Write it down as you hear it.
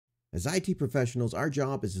As IT professionals, our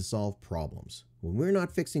job is to solve problems. When we're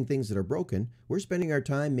not fixing things that are broken, we're spending our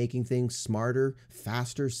time making things smarter,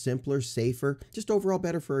 faster, simpler, safer, just overall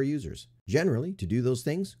better for our users. Generally, to do those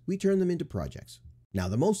things, we turn them into projects. Now,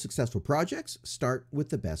 the most successful projects start with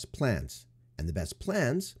the best plans. And the best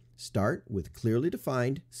plans start with clearly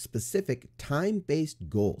defined, specific, time-based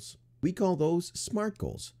goals. We call those SMART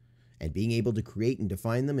goals. And being able to create and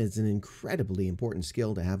define them is an incredibly important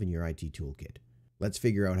skill to have in your IT toolkit. Let's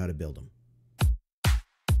figure out how to build them.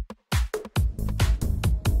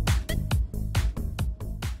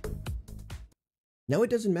 Now,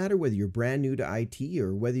 it doesn't matter whether you're brand new to IT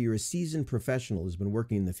or whether you're a seasoned professional who's been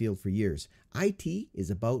working in the field for years. IT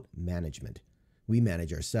is about management. We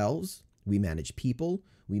manage ourselves, we manage people,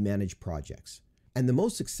 we manage projects. And the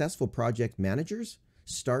most successful project managers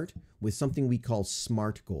start with something we call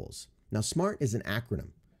SMART goals. Now, SMART is an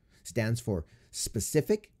acronym. It stands for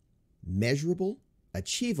specific, measurable,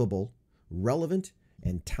 achievable, relevant,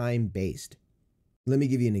 and time-based. Let me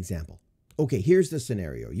give you an example. Okay, here's the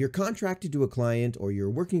scenario. You're contracted to a client or you're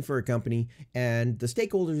working for a company and the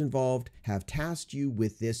stakeholders involved have tasked you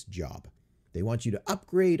with this job. They want you to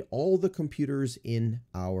upgrade all the computers in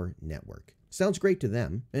our network. Sounds great to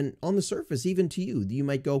them, and on the surface, even to you, you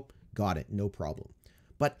might go, got it, no problem.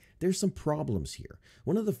 But there's some problems here.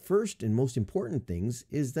 One of the first and most important things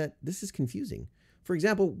is that this is confusing. For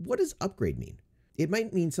example, what does upgrade mean? It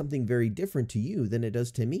might mean something very different to you than it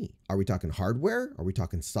does to me. Are we talking hardware? Are we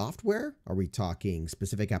talking software? Are we talking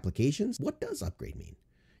specific applications? What does upgrade mean?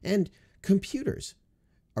 And computers.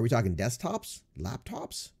 Are we talking desktops,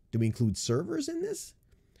 laptops? Do we include servers in this?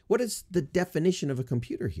 What is the definition of a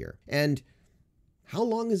computer here? And how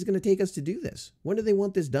long is it going to take us to do this? When do they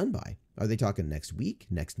want this done by? Are they talking next week,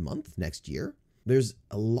 next month, next year? There's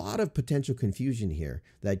a lot of potential confusion here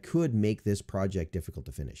that could make this project difficult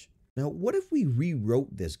to finish. Now, what if we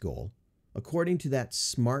rewrote this goal according to that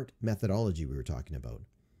SMART methodology we were talking about?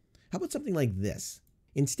 How about something like this?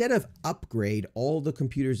 Instead of upgrade all the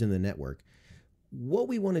computers in the network, what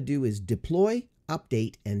we want to do is deploy,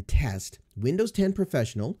 update, and test Windows 10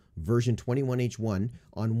 Professional version 21H1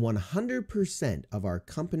 on 100% of our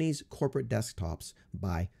company's corporate desktops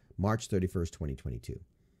by March 31st, 2022.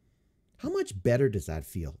 How much better does that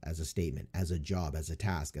feel as a statement, as a job, as a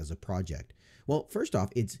task, as a project? Well, first off,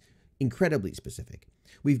 it's incredibly specific.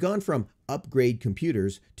 We've gone from upgrade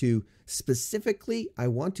computers to specifically, I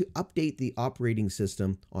want to update the operating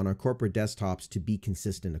system on our corporate desktops to be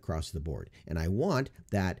consistent across the board. And I want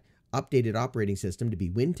that updated operating system to be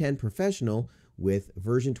Win 10 Professional with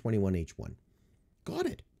version 21H1. Got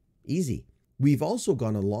it. Easy. We've also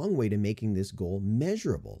gone a long way to making this goal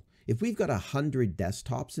measurable. If we've got 100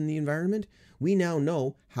 desktops in the environment, we now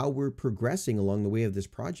know how we're progressing along the way of this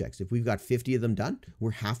project. If we've got 50 of them done,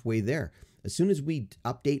 we're halfway there. As soon as we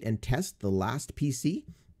update and test the last PC,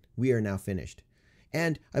 we are now finished.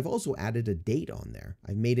 And I've also added a date on there.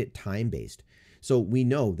 I've made it time-based. So we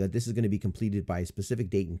know that this is going to be completed by a specific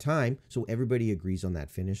date and time, so everybody agrees on that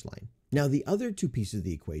finish line. Now, the other two pieces of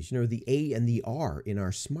the equation are the A and the R in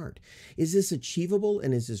our SMART. Is this achievable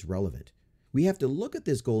and is this relevant? We have to look at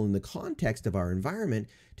this goal in the context of our environment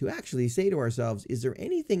to actually say to ourselves, is there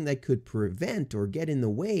anything that could prevent or get in the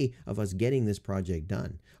way of us getting this project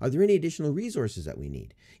done? Are there any additional resources that we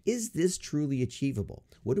need? Is this truly achievable?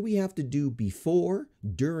 What do we have to do before,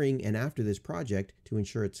 during, and after this project to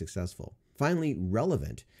ensure it's successful? Finally,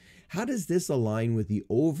 relevant. How does this align with the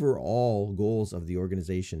overall goals of the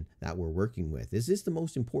organization that we're working with? Is this the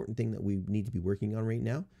most important thing that we need to be working on right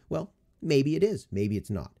now? Well, maybe it is, maybe it's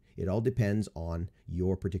not. It all depends on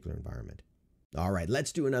your particular environment. All right,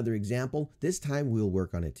 let's do another example. This time we'll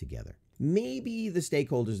work on it together. Maybe the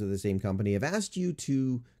stakeholders of the same company have asked you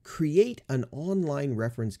to create an online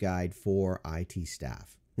reference guide for IT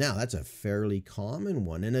staff. Now, that's a fairly common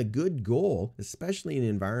one and a good goal, especially in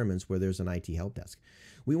environments where there's an IT help desk.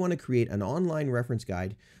 We want to create an online reference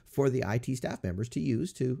guide for the IT staff members to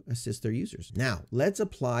use to assist their users. Now, let's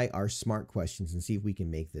apply our SMART questions and see if we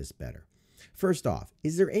can make this better. First off,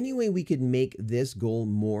 is there any way we could make this goal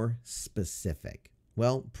more specific?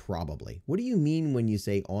 Well, probably. What do you mean when you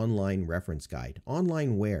say online reference guide?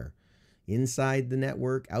 Online where? Inside the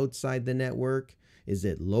network? Outside the network? Is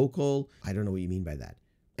it local? I don't know what you mean by that.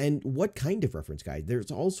 And what kind of reference guide? There's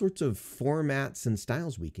all sorts of formats and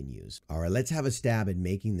styles we can use. All right, let's have a stab at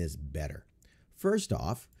making this better. First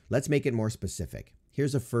off, let's make it more specific.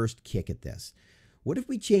 Here's a first kick at this. What if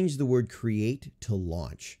we change the word create to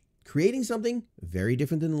launch? Creating something, very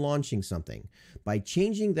different than launching something. By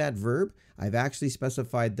changing that verb, I've actually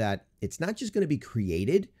specified that it's not just going to be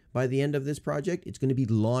created by the end of this project, it's going to be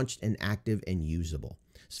launched and active and usable.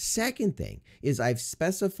 Second thing is I've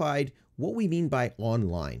specified what we mean by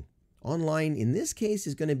online. Online, in this case,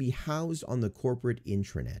 is going to be housed on the corporate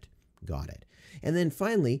intranet. Got it. And then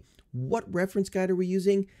finally, what reference guide are we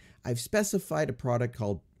using? I've specified a product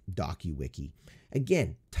called DocuWiki.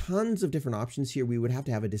 Again, tons of different options here. We would have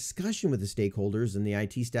to have a discussion with the stakeholders and the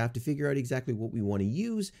IT staff to figure out exactly what we want to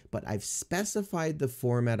use, but I've specified the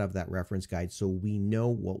format of that reference guide so we know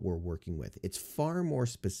what we're working with. It's far more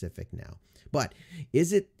specific now. But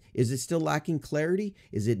is it still lacking clarity?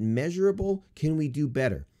 Is it measurable? Can we do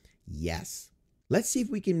better? Yes. Let's see if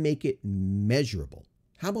we can make it measurable.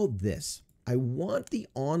 How about this? I want the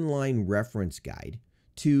online reference guide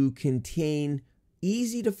to contain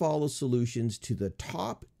easy to follow solutions to the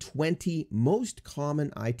top 20 most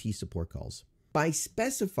common IT support calls. By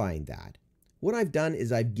specifying that, what I've done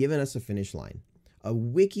is I've given us a finish line. A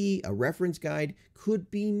wiki, a reference guide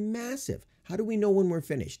could be massive. How do we know when we're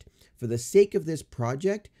finished? For the sake of this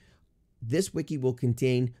project, this wiki will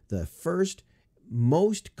contain the first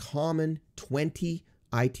most common 20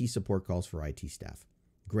 IT support calls for IT staff.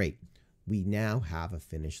 Great. We now have a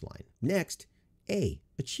finish line. Next,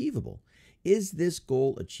 achievable. Is this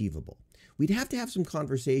goal achievable? We'd have to have some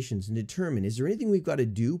conversations and determine, is there anything we've got to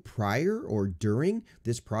do prior or during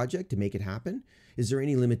this project to make it happen? Is there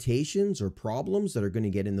any limitations or problems that are going to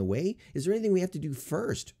get in the way? Is there anything we have to do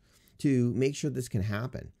first to make sure this can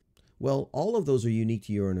happen? Well, all of those are unique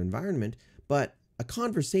to your own environment, but a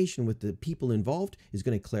conversation with the people involved is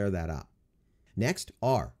going to clear that up. Next,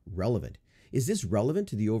 R, relevant. Is this relevant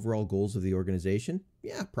to the overall goals of the organization?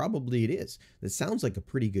 Yeah, probably it is. That sounds like a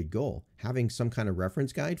pretty good goal. Having some kind of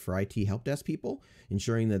reference guide for IT help desk people,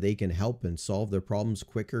 ensuring that they can help and solve their problems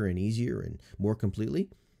quicker and easier and more completely,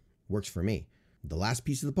 works for me. The last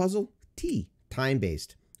piece of the puzzle, T,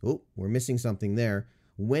 time-based. Oh, we're missing something there.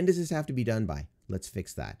 When does this have to be done by? Let's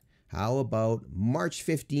fix that. How about March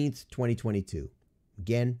 15th, 2022?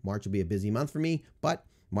 Again, March will be a busy month for me, but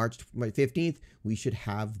March 15th, we should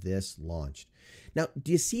have this launched. Now,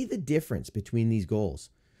 do you see the difference between these goals?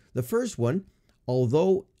 The first one,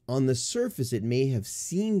 although on the surface it may have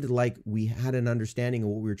seemed like we had an understanding of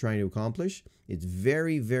what we were trying to accomplish, it's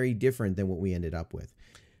very, very different than what we ended up with.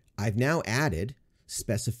 I've now added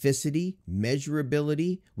specificity,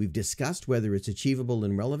 measurability. We've discussed whether it's achievable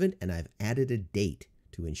and relevant, and I've added a date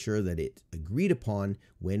to ensure that it's agreed upon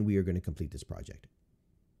when we are going to complete this project.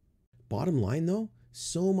 Bottom line though,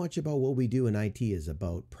 so much about what we do in IT is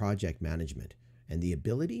about project management and the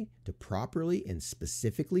ability to properly and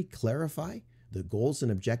specifically clarify the goals and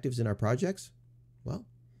objectives in our projects. Well,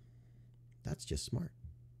 that's just smart.